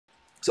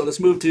So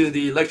let's move to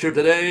the lecture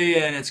today,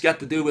 and it's got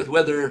to do with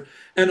whether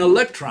an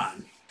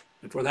electron,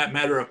 and for that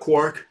matter a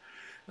quark,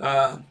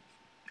 an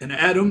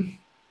atom,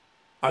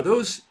 are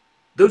do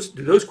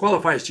those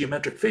qualify as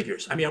geometric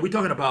figures? I mean, are we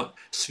talking about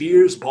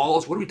spheres,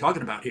 balls? What are we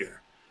talking about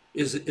here?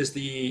 Is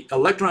the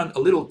electron a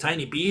little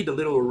tiny bead, a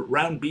little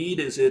round bead?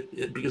 Is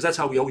it, because that's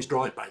how we always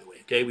draw it, by the way,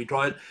 okay? We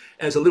draw it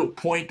as a little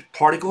point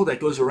particle that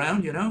goes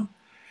around, you know?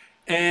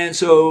 And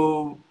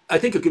so I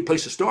think a good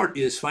place to start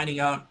is finding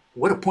out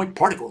what a point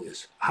particle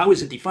is. How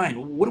is it defined?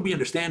 What do we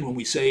understand when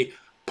we say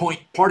point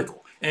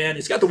particle? And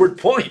it's got the word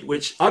point,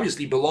 which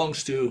obviously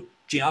belongs to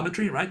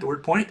geometry, right? The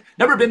word point.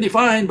 Never been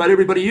defined, but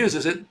everybody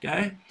uses it,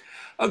 okay?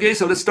 Okay,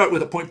 so let's start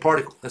with a point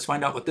particle. Let's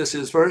find out what this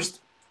is first.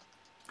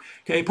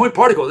 Okay, point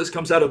particle, this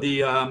comes out of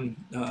the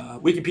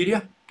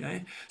Wikipedia,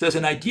 okay? So it's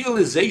an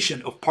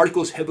idealization of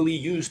particles heavily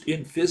used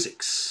in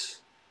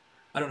physics.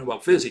 I don't know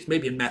about physics,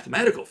 maybe in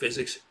mathematical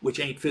physics, which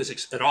ain't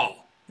physics at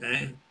all,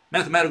 okay?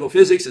 Mathematical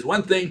physics is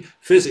one thing,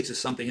 physics is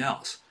something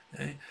else.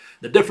 Okay?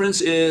 The difference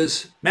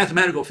is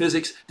mathematical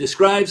physics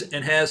describes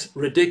and has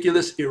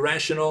ridiculous,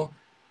 irrational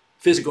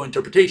physical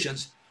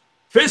interpretations.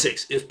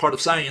 Physics is part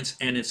of science,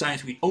 and in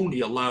science we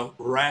only allow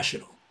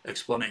rational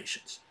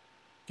explanations.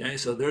 Okay,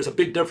 so there's a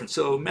big difference.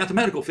 So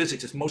mathematical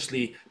physics is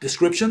mostly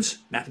descriptions,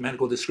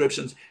 mathematical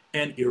descriptions,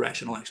 and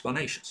irrational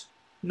explanations.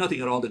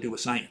 Nothing at all to do with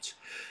science.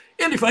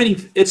 And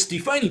its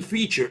defining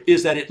feature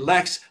is that it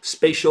lacks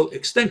spatial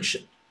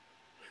extension.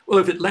 Well,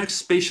 if it lacks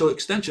spatial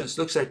extensions,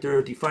 it looks like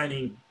they're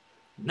defining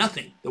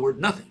nothing, the word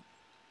nothing,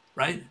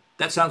 right?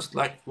 That sounds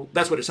like,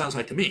 that's what it sounds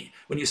like to me.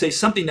 When you say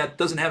something that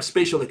doesn't have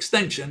spatial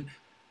extension,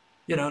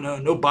 you know,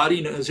 no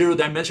body, no zero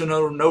dimension,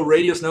 no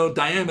radius, no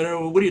diameter,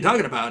 what are you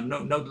talking about?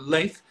 No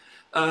length,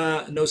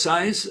 no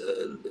size.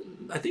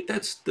 I think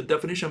that's the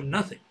definition of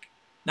nothing,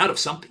 not of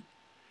something,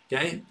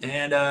 okay?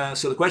 And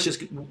so the question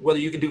is whether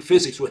you can do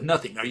physics with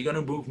nothing. Are you going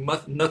to move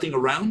nothing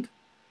around?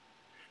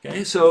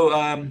 Okay, so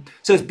it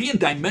says being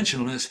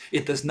dimensionless,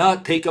 it does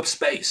not take up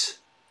space.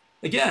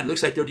 Again, it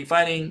looks like they're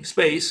defining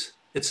space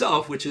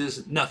itself, which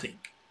is nothing.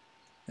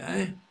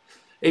 Okay?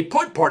 A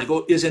point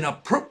particle is an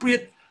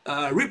appropriate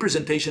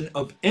representation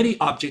of any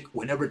object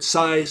whenever its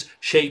size,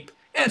 shape,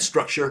 and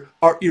structure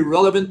are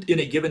irrelevant in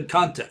a given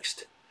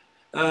context.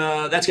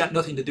 That's got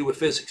nothing to do with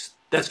physics.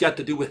 That's got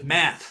to do with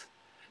math.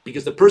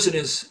 Because the person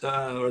is,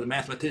 or the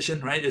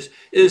mathematician, right,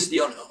 is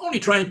only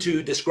trying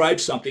to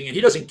describe something, and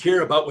he doesn't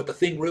care about what the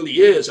thing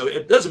really is. So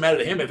it doesn't matter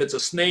to him if it's a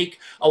snake,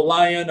 a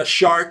lion, a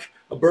shark,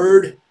 a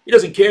bird. He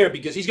doesn't care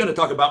because he's going to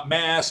talk about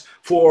mass,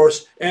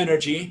 force,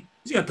 energy.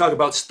 He's going to talk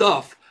about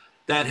stuff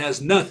that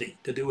has nothing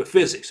to do with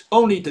physics,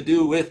 only to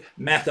do with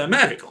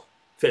mathematical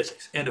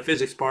physics. And the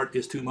physics part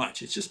is too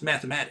much. It's just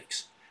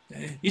mathematics.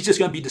 Okay? He's just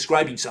going to be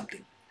describing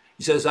something.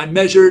 He says, I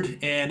measured,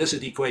 and this is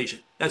the equation.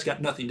 That's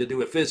got nothing to do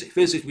with physics.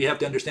 Physics, we have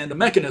to understand the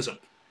mechanism.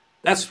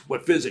 That's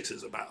what physics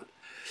is about.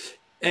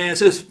 And it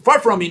says, far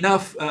from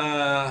enough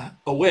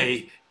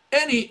away,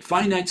 any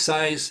finite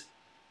size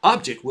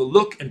object will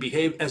look and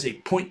behave as a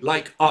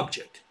point-like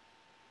object.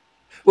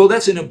 Well,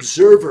 that's an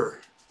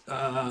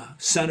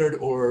observer-centered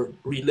or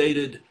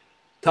related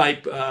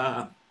type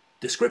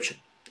description.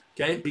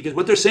 Okay? Because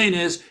what they're saying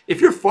is, if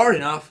you're far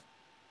enough,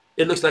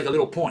 it looks like a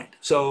little point.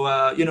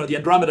 So, you know, the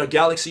Andromeda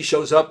galaxy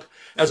shows up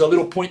as a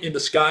little point in the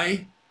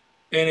sky,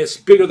 and it's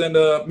bigger than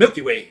the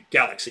Milky Way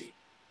galaxy.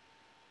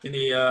 In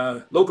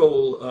the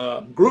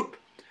local group,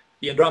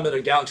 the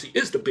Andromeda galaxy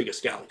is the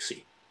biggest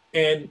galaxy.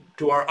 And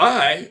to our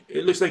eye,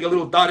 it looks like a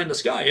little dot in the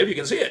sky, if you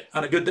can see it,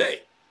 on a good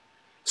day.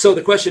 So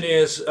the question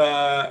is,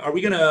 are we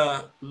going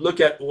to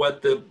look at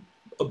what the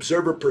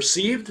observer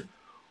perceived,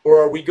 or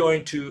are we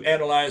going to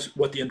analyze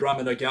what the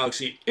Andromeda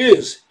galaxy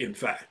is, in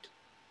fact?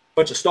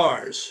 Bunch of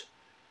stars,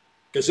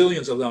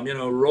 gazillions of them, you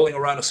know, rolling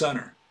around the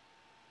center.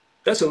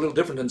 That's a little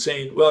different than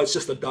saying, well, it's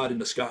just a dot in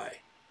the sky.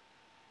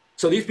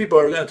 So these people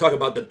are going to talk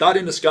about the dot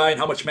in the sky and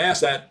how much mass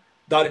that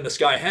dot in the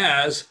sky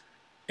has,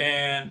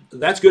 and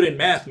that's good in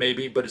math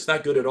maybe, but it's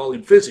not good at all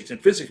in physics. In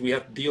physics, we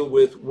have to deal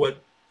with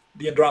what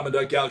the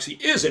Andromeda galaxy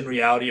is in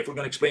reality if we're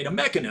going to explain a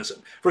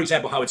mechanism. For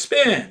example, how it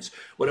spins,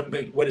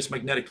 what its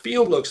magnetic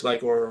field looks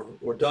like or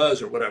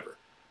does or whatever.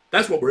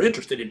 That's what we're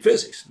interested in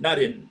physics, not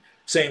in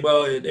saying,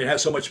 well, it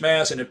has so much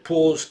mass and it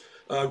pulls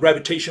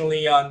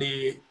gravitationally on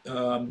the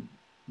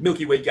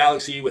Milky Way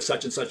galaxy with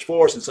such and such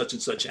force and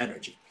such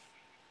energy.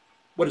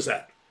 What is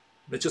that?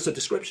 It's just a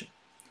description.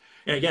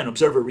 And again,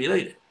 observer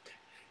related.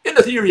 In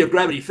the theory of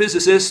gravity,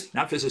 physicists,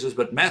 not physicists,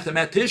 but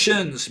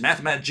mathematicians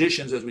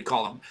as we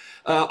call them,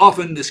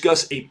 often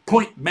discuss a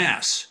point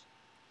mass.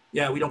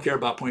 Yeah, we don't care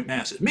about point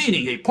masses,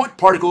 meaning a point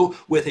particle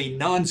with a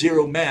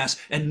non-zero mass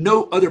and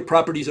no other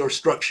properties or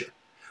structure.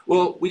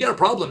 Well, we got a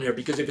problem there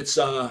because if it's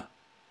a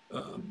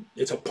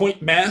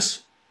point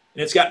mass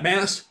and it's got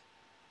mass,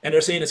 and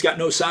they're saying it's got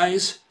no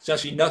size, it's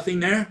actually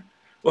nothing there.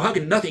 Well, how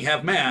can nothing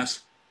have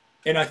mass?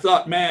 And I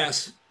thought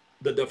mass,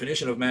 the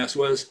definition of mass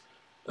was,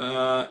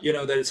 you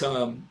know, that it's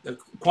a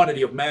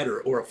quantity of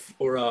matter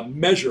or a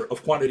measure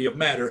of quantity of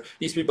matter.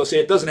 These people say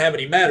it doesn't have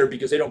any matter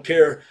because they don't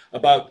care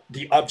about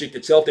the object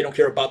itself. They don't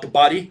care about the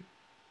body.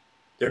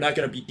 They're not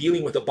going to be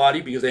dealing with a body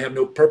because they have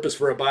no purpose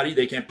for a body.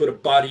 They can't put a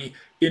body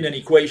in an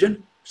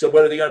equation. So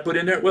what are they going to put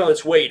in there? Well,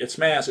 it's weight, it's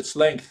mass, it's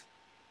length,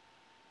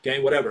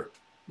 okay, whatever.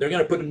 They're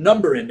going to put a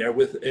number in there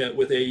with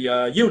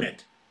a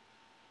unit.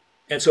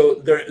 And so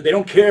they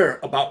don't care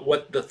about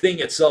what the thing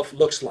itself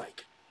looks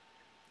like.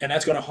 And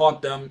that's going to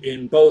haunt them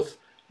in both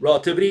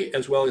relativity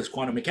as well as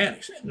quantum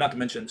mechanics, not to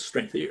mention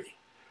string theory,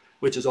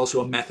 which is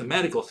also a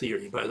mathematical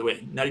theory, by the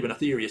way. Not even a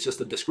theory, it's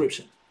just a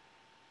description.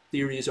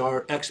 Theories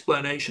are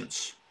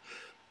explanations.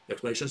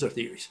 Explanations are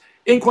theories.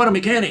 In quantum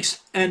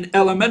mechanics, an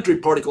elementary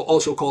particle,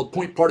 also called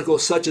point particle,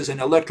 such as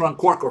an electron,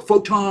 quark, or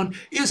photon,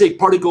 is a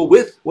particle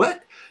with,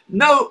 what?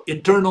 No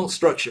internal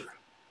structure.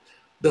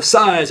 The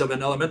size of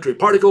an elementary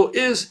particle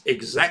is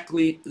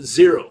exactly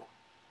 0.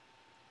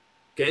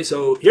 Okay,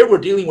 so here we're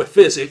dealing with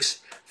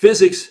physics.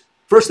 Physics,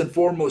 first and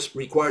foremost,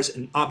 requires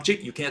an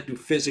object. You can't do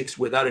physics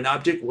without an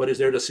object. What is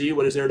there to see?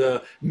 What is there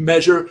to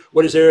measure?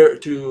 What is there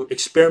to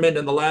experiment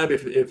in the lab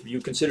if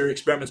you consider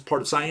experiments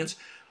part of science?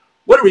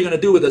 What are we going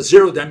to do with a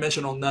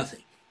zero-dimensional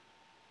nothing?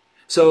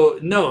 So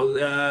no,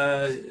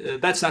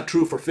 that's not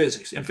true for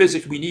physics. In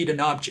physics, we need an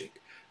object.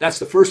 That's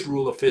the first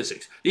rule of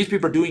physics. These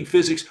people are doing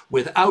physics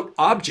without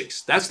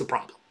objects. That's the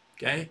problem.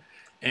 Okay,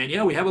 and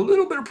yeah, we have a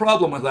little bit of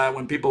problem with that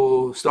when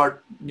people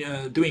start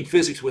doing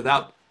physics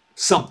without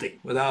something,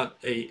 without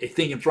a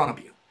thing in front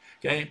of you.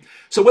 Okay,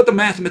 so what the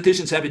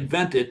mathematicians have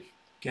invented,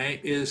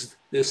 okay, is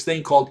this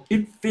thing called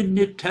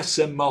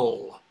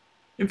infinitesimal.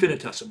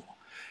 Infinitesimal.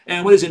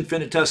 And what is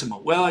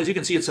infinitesimal? Well, as you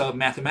can see, it's a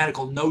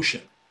mathematical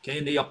notion. Okay,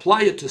 and they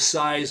apply it to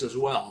size as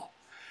well.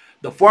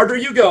 The farther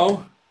you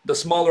go, the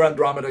smaller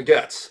Andromeda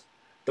gets.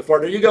 The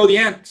farther you go, the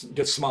ant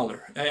gets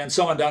smaller, and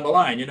so on down the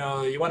line. You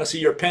know, you want to see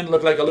your pen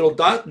look like a little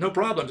dot? No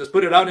problem. Just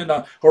put it out in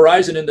the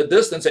horizon in the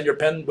distance, and your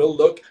pen will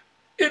look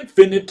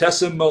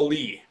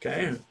infinitesimally.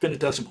 Okay,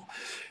 infinitesimal.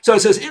 So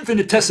it says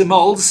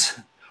infinitesimals,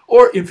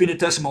 or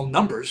infinitesimal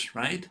numbers,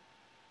 right?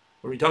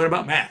 What are we talking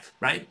about? Math,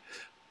 right?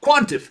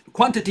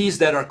 Quantities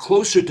that are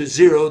closer to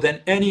 0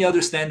 than any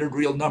other standard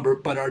real number,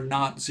 but are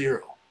not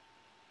 0.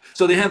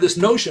 So they have this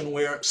notion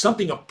where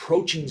something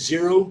approaching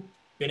 0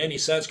 in any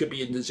sense could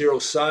be in the 0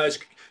 size,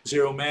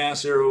 0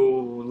 mass,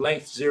 0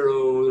 length,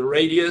 0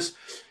 radius.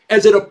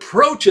 As it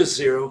approaches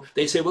 0,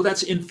 they say, well,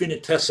 that's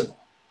infinitesimal.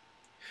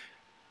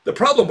 The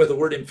problem with the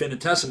word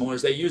infinitesimal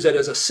is they use it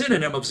as a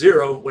synonym of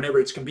 0 whenever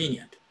it's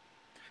convenient.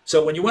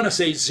 So when you want to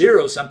say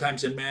 0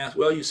 sometimes in math,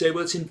 well, you say,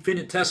 well, it's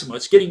infinitesimal.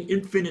 It's getting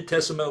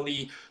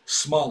infinitesimally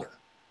smaller.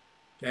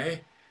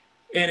 Okay?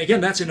 And again,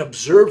 that's an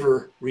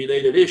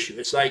observer-related issue.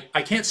 It's like,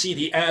 I can't see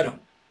the atom,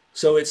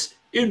 so it's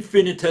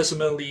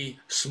infinitesimally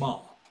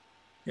small.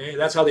 Okay?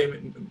 That's how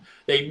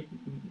they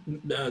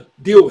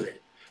deal with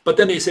it. But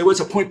then they say, what's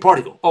a point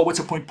particle? Oh, what's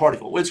a point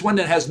particle? Well, it's one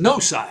that has no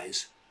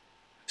size.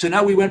 So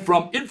now we went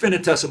from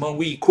infinitesimal and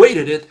we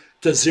equated it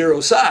to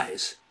 0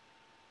 size.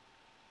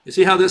 You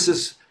see how this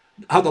is,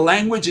 how the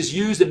language is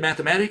used in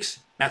mathematics,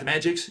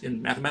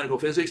 in mathematical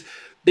physics?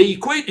 They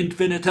equate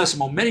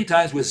infinitesimal many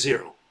times with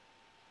 0.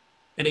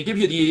 And they give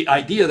you the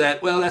idea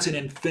that, well, that's an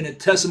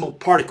infinitesimal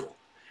particle.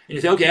 And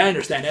you say, okay, I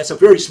understand, that's a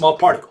very small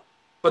particle.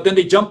 But then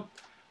they jump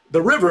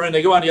the river and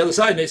they go on the other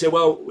side and they say,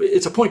 well,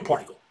 it's a point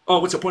particle. Oh,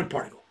 what's a point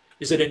particle?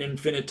 Is it an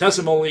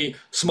infinitesimally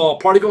small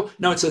particle?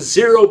 No, it's a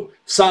 0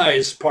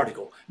 size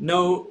particle.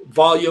 No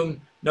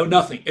volume, no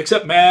nothing,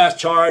 except mass,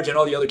 charge, and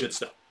all the other good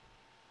stuff.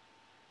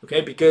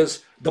 Okay,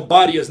 because the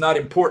body is not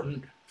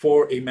important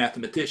for a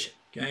mathematician.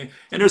 Okay,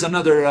 and there's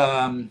another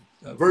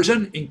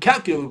version: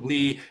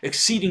 incalculably,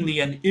 exceedingly,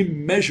 and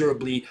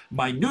immeasurably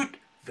minute,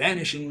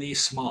 vanishingly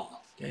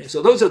small. Okay,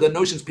 so those are the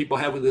notions people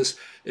have with this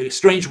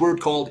strange word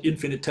called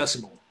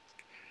infinitesimal.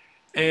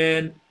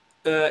 And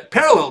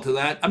parallel to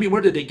that, I mean,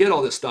 where did they get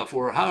all this stuff,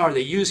 or how are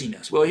they using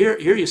this? Well, here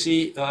you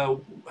see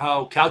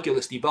how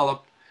calculus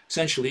developed,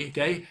 essentially.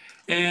 Okay,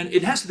 and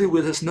it has to do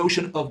with this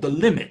notion of the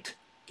limit.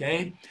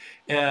 Okay.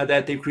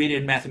 That they've created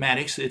in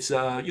mathematics. It's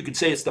you could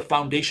say it's the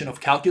foundation of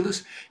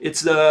calculus.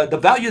 It's the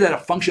value that a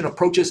function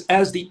approaches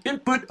as the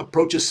input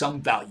approaches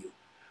some value.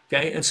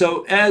 Okay, and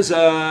so as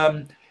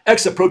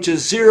x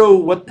approaches 0,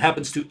 what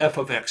happens to f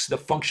of x, the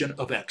function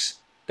of x?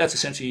 That's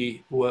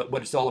essentially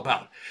what it's all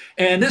about.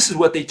 And this is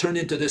what they turn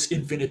into this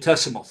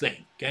infinitesimal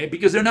thing. Okay,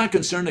 because they're not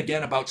concerned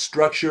again about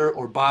structure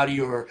or body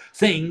or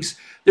things.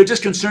 They're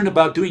just concerned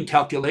about doing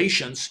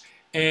calculations,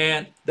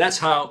 and that's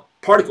how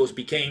particles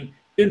became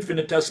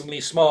infinitesimally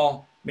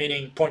small,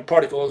 meaning point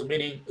particles,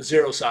 meaning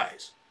 0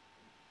 size.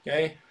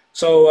 Okay,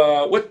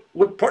 so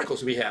what particles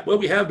do we have? Well,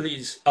 we have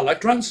these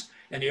electrons,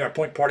 and they are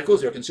point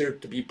particles. They're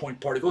considered to be point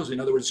particles. In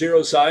other words,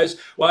 0 size.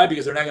 Why?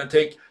 Because they're not going to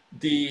take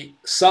the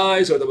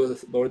size or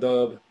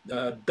the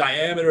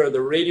diameter or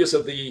the radius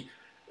of the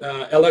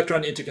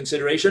electron into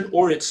consideration,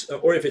 or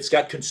if it's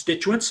got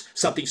constituents,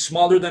 something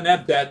smaller than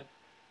that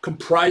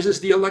comprises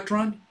the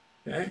electron.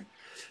 Okay.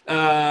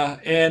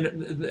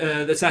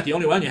 That's not the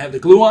only one. You have the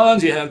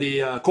gluons, you have the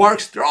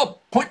quarks. They're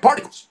all point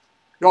particles.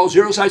 They're all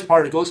 0 size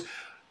particles.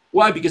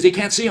 Why? Because they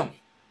can't see them.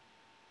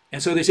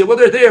 And so they say, well,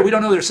 they're there. We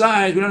don't know their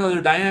size. We don't know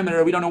their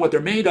diameter. We don't know what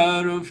they're made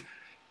out of.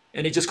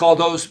 And he just called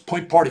those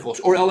point particles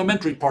or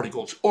elementary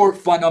particles or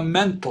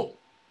fundamental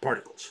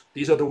particles.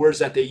 These are the words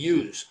that they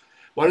use.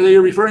 What are they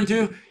referring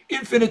to?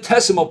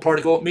 Infinitesimal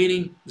particle,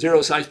 meaning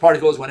zero-size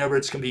particles whenever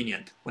it's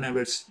convenient, whenever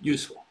it's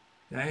useful.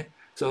 Okay?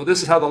 So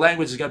this is how the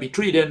language is going to be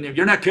treated. And if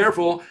you're not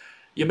careful,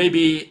 you may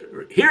be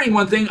hearing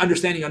one thing,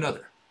 understanding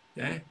another.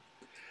 Okay?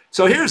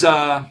 So here's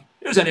an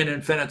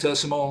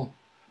infinitesimal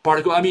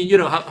particle. I mean, you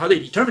know, how they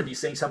determine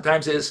these things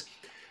sometimes is,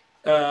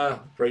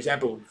 for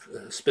example,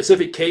 a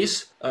specific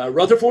case,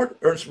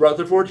 Ernst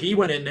Rutherford, he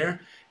went in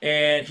there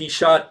and he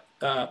shot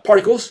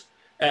particles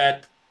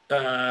at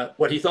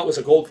what he thought was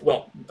a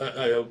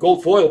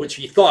gold foil, which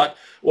he thought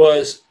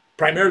was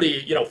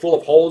primarily, you know, full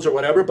of holes or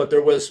whatever, but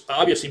there was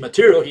obviously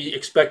material. He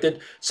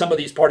expected some of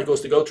these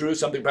particles to go through,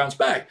 something bounce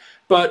back.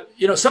 But,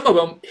 you know, some of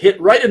them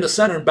hit right in the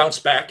center and bounce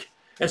back.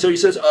 And so he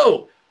says,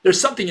 oh, there's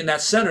something in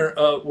that center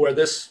of where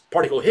this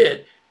particle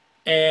hit.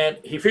 And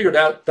he figured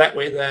out that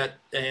way that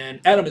an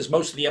atom is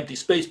mostly empty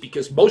space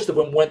because most of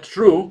them went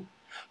through,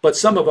 but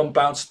some of them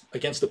bounced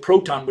against the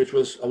proton, which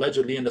was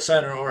allegedly in the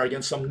center, or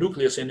against some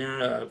nucleus in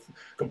there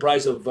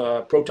comprised of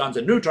protons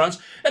and neutrons,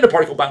 and the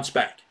particle bounced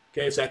back.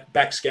 Okay, it's that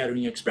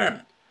backscattering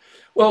experiment.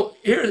 Well,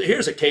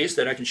 here's a case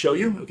that I can show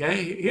you.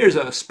 Okay, here's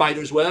a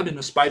spider's web, and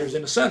the spider's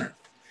in the center.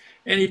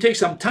 And you take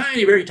some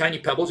tiny, very tiny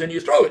pebbles, and you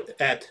throw it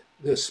at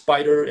the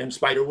spider and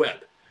spider web.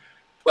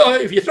 Well,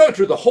 if you throw it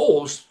through the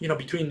holes, you know,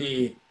 between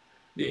the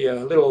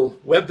little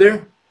web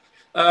there,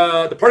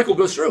 the particle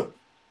goes through.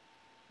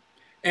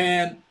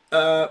 And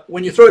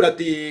when you throw it at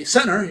the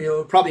center,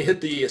 you'll probably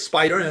hit the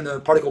spider and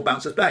the particle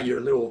bounces back. Your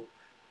little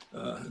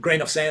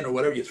grain of sand or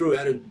whatever you threw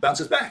at it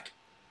bounces back.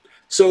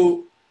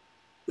 So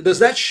does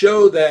that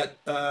show that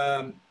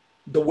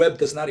the web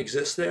does not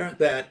exist there,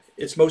 that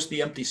it's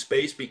mostly empty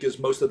space because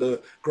most of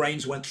the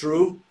grains went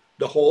through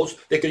the holes?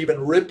 They could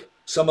even rip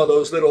some of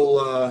those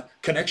little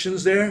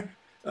connections there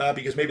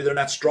because maybe they're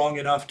not strong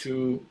enough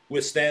to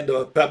withstand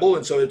a pebble,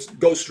 and so it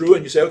goes through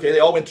and you say, okay,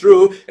 they all went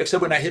through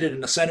except when I hit it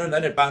in the center and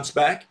then it bounced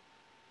back.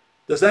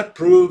 Does that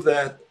prove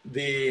that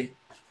the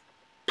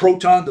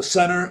proton, the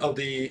center of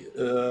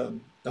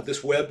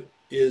this web,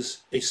 is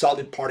a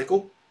solid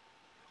particle?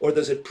 Or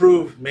does it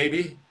prove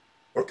maybe,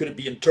 or could it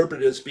be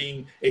interpreted as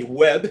being a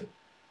web,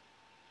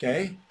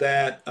 okay,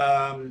 that,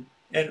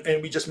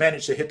 and we just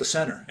managed to hit the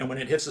center. And when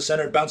it hits the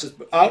center, it bounces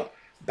out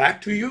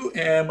back to you.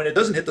 And when it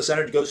doesn't hit the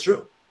center, it goes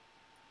through.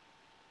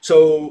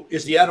 So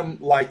is the atom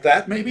like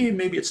that maybe?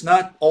 Maybe it's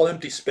not all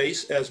empty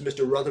space, as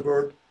Mr.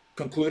 Rutherford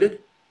concluded.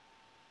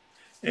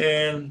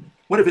 And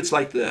what if it's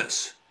like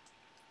this?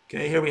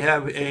 Okay, here we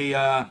have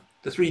the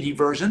 3D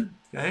version,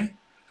 okay?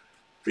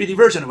 3D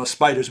version of a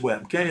spider's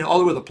web, okay,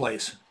 all over the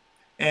place.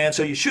 And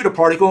so you shoot a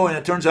particle, and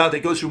it turns out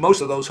it goes through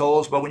most of those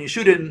holes, but when you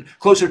shoot it in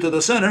closer to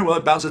the center, well,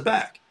 it bounces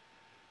back.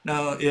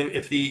 Now,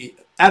 if the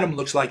atom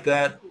looks like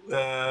that,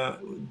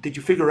 did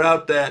you figure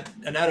out that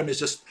an atom is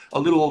just a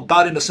little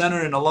dot in the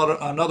center and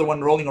another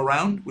one rolling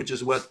around, which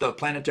is what the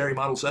planetary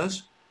model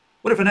says?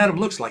 What if an atom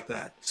looks like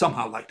that,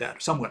 somehow like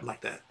that, somewhat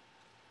like that?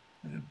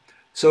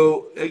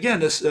 So again,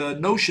 this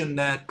notion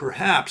that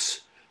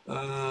perhaps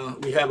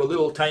we have a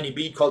little tiny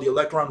bead called the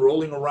electron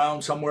rolling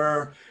around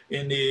somewhere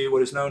in the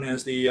what is known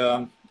as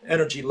the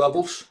energy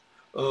levels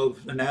of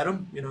an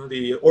atom, you know,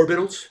 the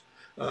orbitals.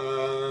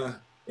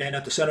 And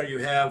at the center you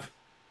have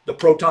the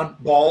proton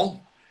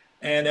ball.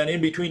 And then in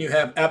between you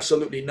have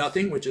absolutely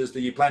nothing, which is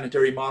the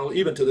planetary model.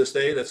 Even to this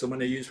day, that's the one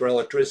they use for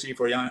electricity,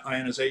 for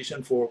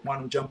ionization, for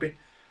quantum jumping.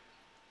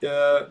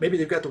 Maybe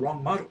they've got the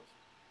wrong model.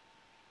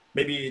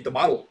 Maybe the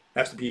model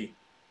has to be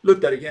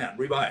looked at again,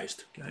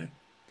 revised. Okay.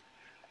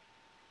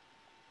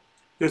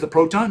 Here's the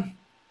proton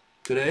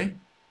today.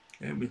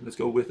 Okay, let's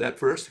go with that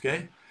first.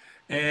 Okay,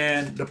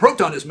 and the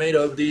proton is made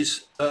of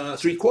these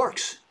 3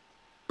 quarks,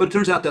 but it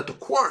turns out that the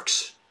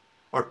quarks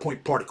are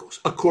point particles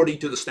according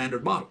to the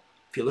standard model.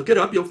 If you look it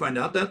up, you'll find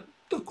out that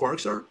the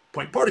quarks are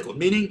point particles,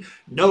 meaning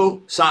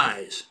no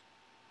size.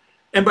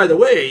 And by the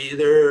way,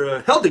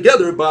 they're held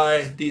together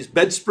by these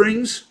bed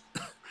springs.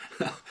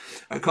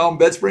 I call them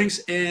bed springs,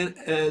 and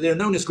they're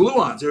known as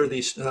gluons. They're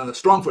these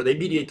strong force. They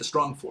mediate the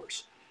strong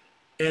force.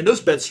 And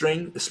those bed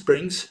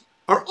springs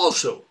are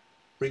also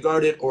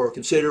regarded or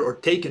considered or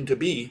taken to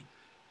be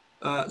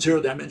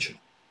zero-dimensional.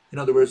 In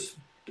other words,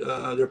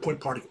 they're point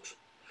particles.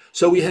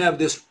 So we have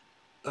this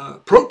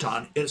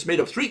proton, and it's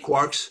made of 3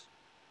 quarks,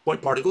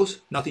 point particles,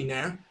 nothing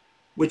there,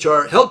 which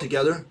are held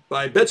together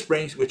by bed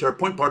springs, which are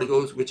point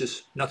particles, which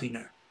is nothing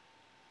there.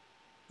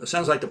 It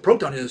sounds like the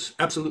proton is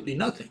absolutely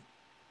nothing.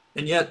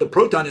 And yet the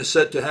proton is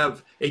said to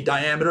have a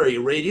diameter, a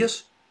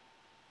radius.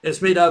 And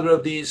it's made out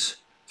of these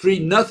 3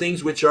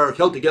 nothings, which are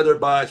held together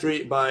by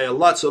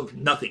lots of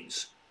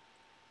nothings.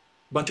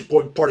 A bunch of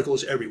point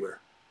particles everywhere.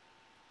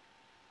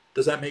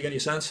 Does that make any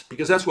sense?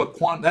 Because that's what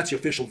that's the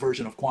official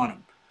version of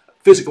quantum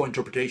physical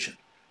interpretation.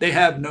 They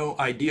have no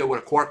idea what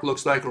a quark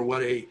looks like or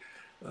what a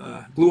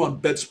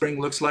gluon bed spring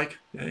looks like.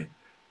 Okay?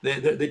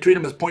 They treat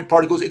them as point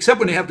particles, except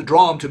when they have to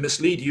draw them to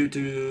mislead you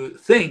to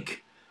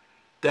think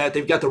that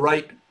they've got the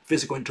right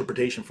physical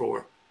interpretation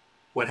for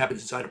what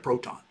happens inside a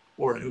proton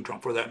or a neutron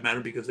for that matter,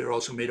 because they're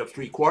also made of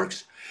 3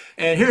 quarks.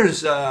 And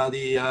here's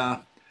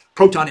the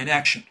proton in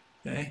action.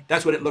 Okay?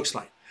 That's what it looks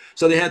like.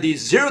 So they had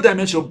these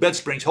zero-dimensional bed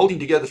springs holding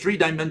together 3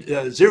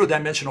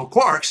 zero-dimensional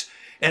quarks,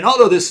 and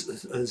all of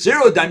this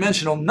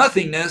zero-dimensional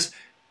nothingness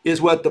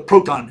is what the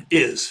proton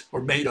is,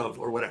 or made of,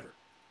 or whatever.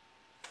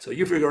 So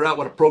you figure out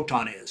what a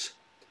proton is.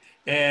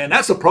 And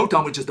that's the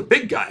proton, which is the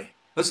big guy.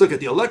 Let's look at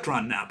the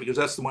electron now, because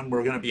that's the one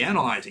we're going to be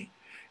analyzing.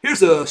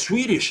 Here's a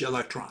Swedish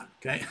electron.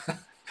 Okay,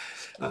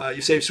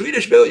 you say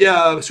Swedish, Bill?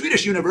 Yeah,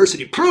 Swedish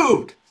University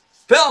proved,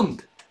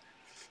 filmed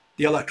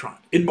the electron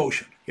in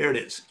motion. Here it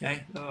is.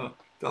 Okay, oh,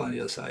 fell on the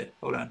other side.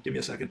 Hold on, give me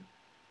a second.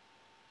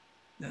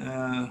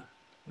 Where'd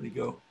he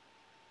go?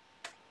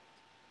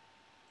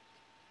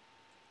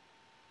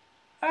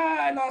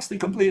 I lost it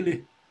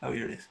completely. Oh,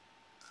 here it is.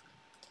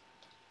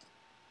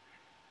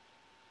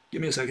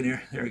 Give me a second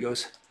here. There it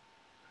goes.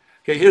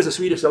 Okay, here's a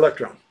Swedish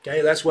electron.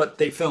 Okay, that's what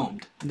they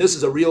filmed. And this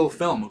is a real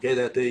film, okay,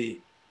 that they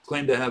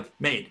claim to have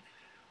made.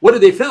 What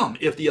did they film?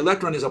 If the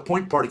electron is a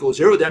point particle,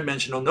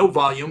 zero-dimensional, no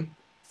volume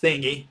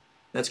thingy,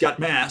 that's got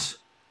mass,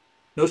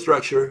 no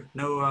structure,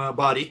 no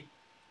body,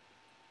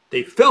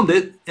 they filmed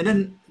it, and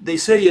then they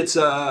say it's,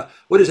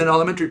 what is an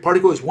elementary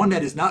particle? Is one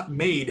that is not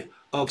made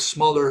of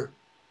smaller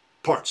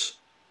parts.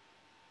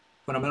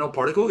 Fundamental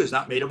particle is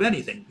not made of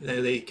anything.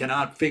 They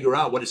cannot figure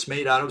out what it's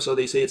made out of, so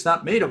they say it's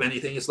not made of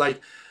anything. It's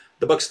like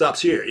the buck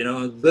stops here. You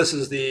know, this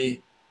is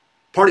the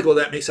particle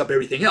that makes up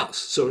everything else,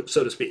 so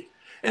to speak.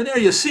 And there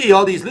you see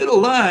all these little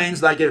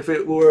lines, like if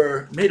it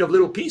were made of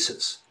little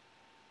pieces.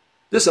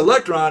 This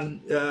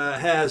electron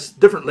has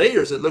different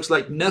layers. It looks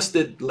like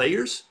nested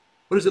layers.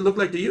 What does it look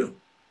like to you?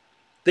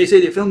 They say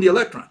they filmed the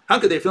electron. How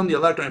could they film the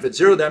electron if it's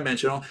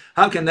zero-dimensional?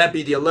 How can that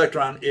be the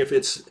electron if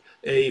it's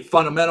a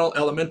fundamental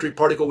elementary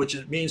particle,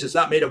 which means it's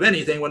not made of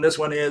anything, when this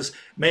one is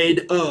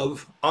made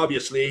of,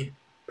 obviously,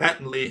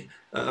 patently,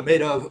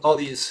 made of all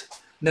these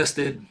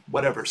nested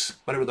whatevers,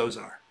 whatever those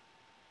are.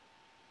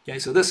 Okay,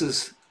 so this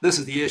is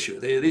the issue.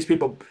 These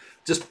people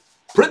just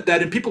print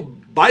that, and people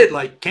buy it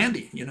like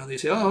candy. You know, they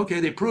say, oh, okay,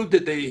 they proved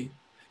that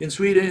in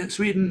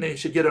Sweden they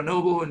should get a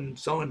Nobel, and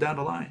so on down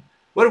the line.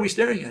 What are we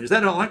staring at? Is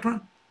that an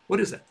electron? What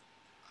is that?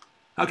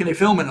 How can they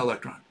film an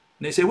electron?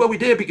 And they say, well, we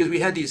did because we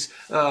had these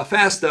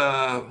fast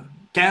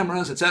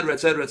cameras, etc.,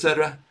 etc.,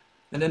 etc.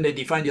 And then they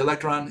define the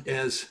electron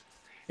as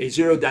a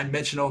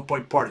zero-dimensional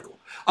point particle.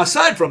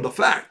 Aside from the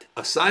fact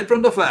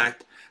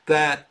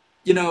that,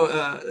 you know,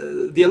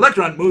 the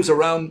electron moves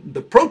around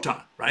the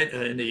proton, right,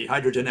 in the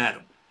hydrogen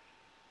atom.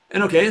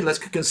 And okay, let's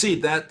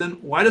concede that. Then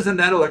why doesn't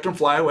that electron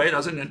fly away?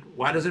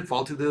 Why does it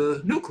fall to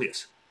the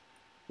nucleus?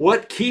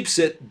 What keeps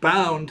it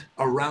bound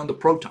around the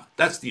proton?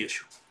 That's the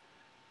issue.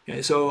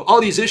 Okay, so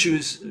all these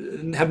issues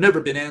have never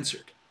been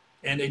answered,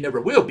 and they never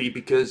will be,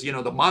 because, you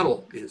know, the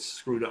model is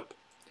screwed up.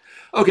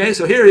 Okay,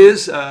 so here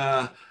is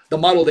the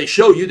model they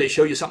show you. They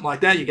show you something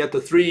like that. You get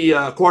the 3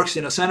 quarks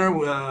in the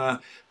center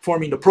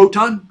forming the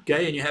proton,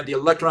 okay, and you have the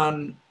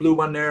electron, blue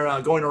one there,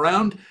 going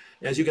around.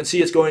 As you can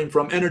see, it's going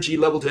from energy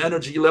level to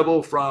energy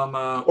level, from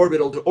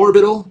orbital to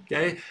orbital,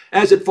 okay.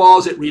 As it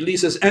falls, it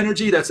releases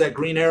energy. That's that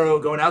green arrow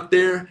going out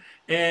there.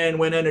 And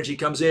when energy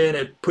comes in,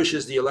 it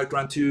pushes the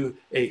electron to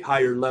a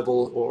higher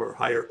level or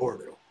higher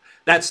orbital.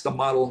 That's the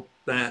model,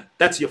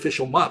 that's the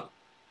official model.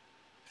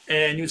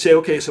 And you'd say,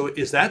 okay, so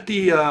is that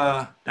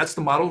that's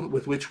the model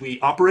with which we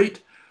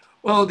operate?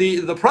 Well,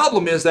 the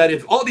problem is that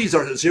if all these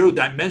are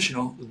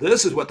zero-dimensional,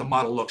 this is what the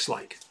model looks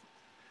like.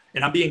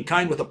 And I'm being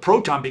kind with a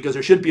proton, because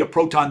there should be a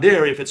proton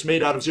there if it's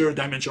made out of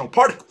zero-dimensional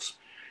particles.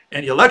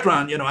 And the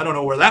electron, you know, I don't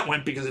know where that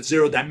went, because it's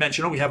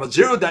zero-dimensional. We have a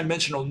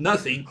zero-dimensional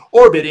nothing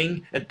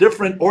orbiting at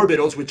different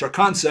orbitals, which are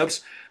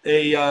concepts,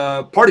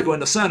 a particle in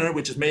the center,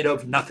 which is made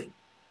of nothing.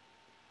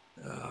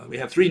 We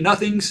have 3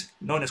 nothings,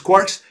 known as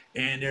quarks,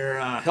 and they're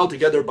held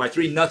together by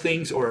 3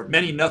 nothings, or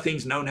many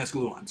nothings, known as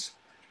gluons.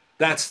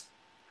 That's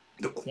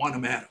the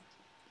quantum atom.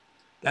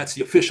 That's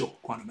the official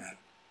quantum atom.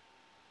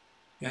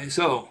 Okay,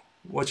 so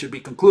what should we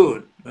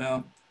conclude?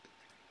 Well,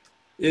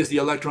 is the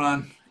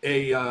electron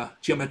a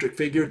geometric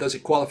figure? Does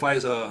it qualify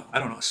as a, I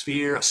don't know, a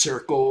sphere, a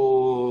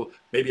circle,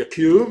 maybe a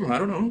cube? I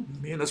don't know. I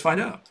mean, let's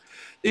find out.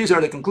 These are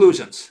the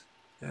conclusions.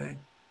 Okay?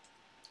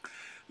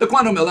 The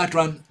quantum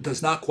electron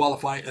does not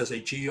qualify as a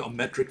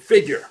geometric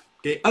figure,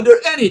 okay, under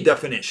any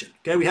definition.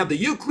 Okay, we have the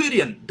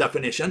Euclidean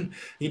definition.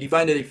 He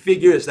defined a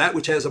figure as that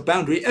which has a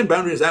boundary, and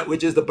boundary is that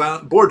which is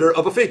the border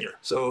of a figure.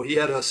 So he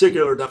had a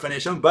circular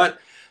definition, but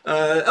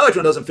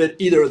electron doesn't fit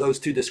either of those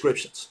 2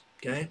 descriptions.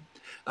 Okay,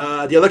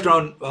 the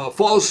electron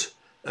fails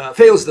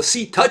the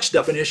C-touch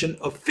definition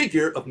of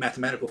figure of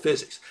mathematical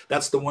physics.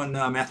 That's the one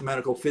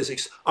mathematical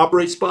physics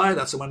operates by.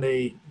 That's the one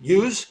they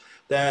use.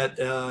 That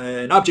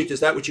an object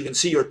is that which you can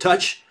see or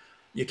touch.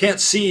 You can't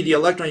see the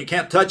electron, you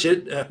can't touch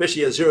it,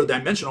 especially a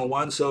zero-dimensional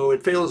one, so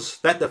it fails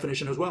that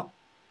definition as well.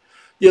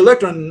 The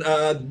electron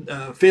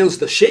fails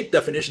the shape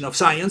definition of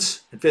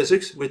science and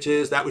physics, which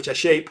is that which has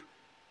shape.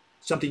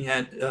 Something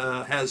that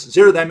has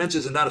 0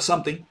 dimensions and not a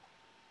something.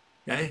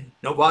 Okay?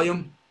 No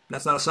volume,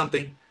 that's not a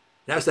something.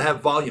 It has to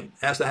have volume.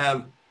 It has to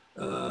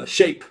have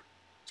shape.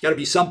 It's got to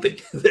be something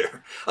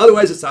there.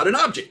 Otherwise, it's not an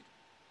object.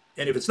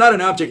 And if it's not an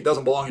object, it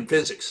doesn't belong in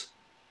physics.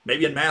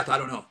 Maybe in math, I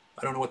don't know.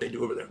 I don't know what they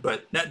do over there,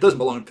 but that doesn't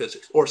belong in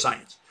physics or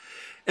science.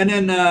 And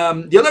then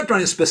the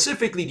electron is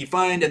specifically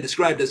defined and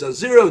described as a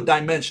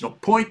zero-dimensional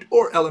point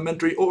or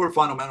elementary or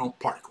fundamental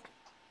particle.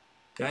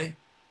 Okay?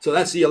 So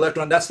that's the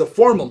electron. That's the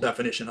formal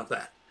definition of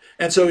that.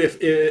 And so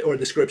or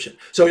description.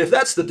 So if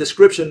that's the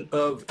description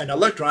of an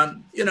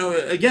electron, you know,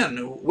 again,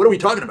 what are we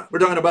talking about? We're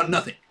talking about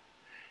nothing.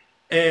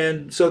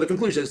 And so the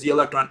conclusion is the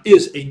electron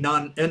is a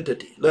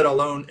non-entity, let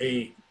alone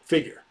a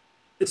figure.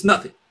 It's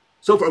nothing.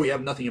 So far we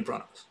have nothing in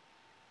front of us.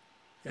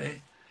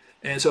 Okay?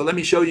 And so let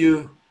me show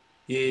you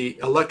the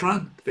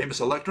electron, the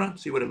famous electron,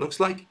 see what it looks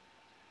like.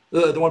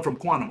 The one from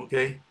quantum,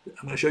 okay?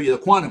 I'm going to show you the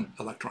quantum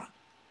electron.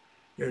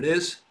 Here it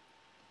is.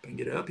 If I can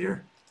get it up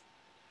here.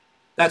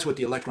 That's what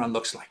the electron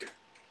looks like.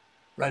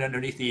 Right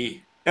underneath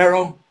the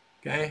arrow,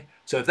 okay?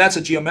 So if that's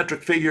a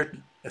geometric figure,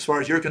 as far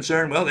as you're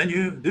concerned, well, then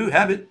you do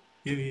have it.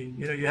 You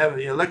know, you have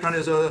the electron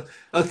is a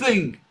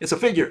thing. It's a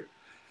figure.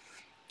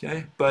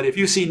 Okay? But if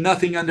you see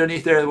nothing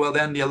underneath there, well,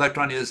 then the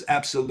electron is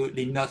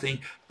absolutely nothing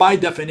by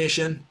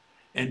definition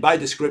and by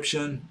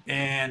description,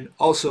 and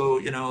also,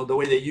 you know, the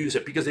way they use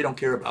it, because they don't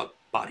care about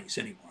bodies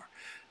anymore.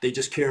 They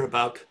just care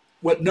about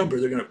what number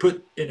they're going to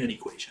put in an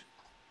equation.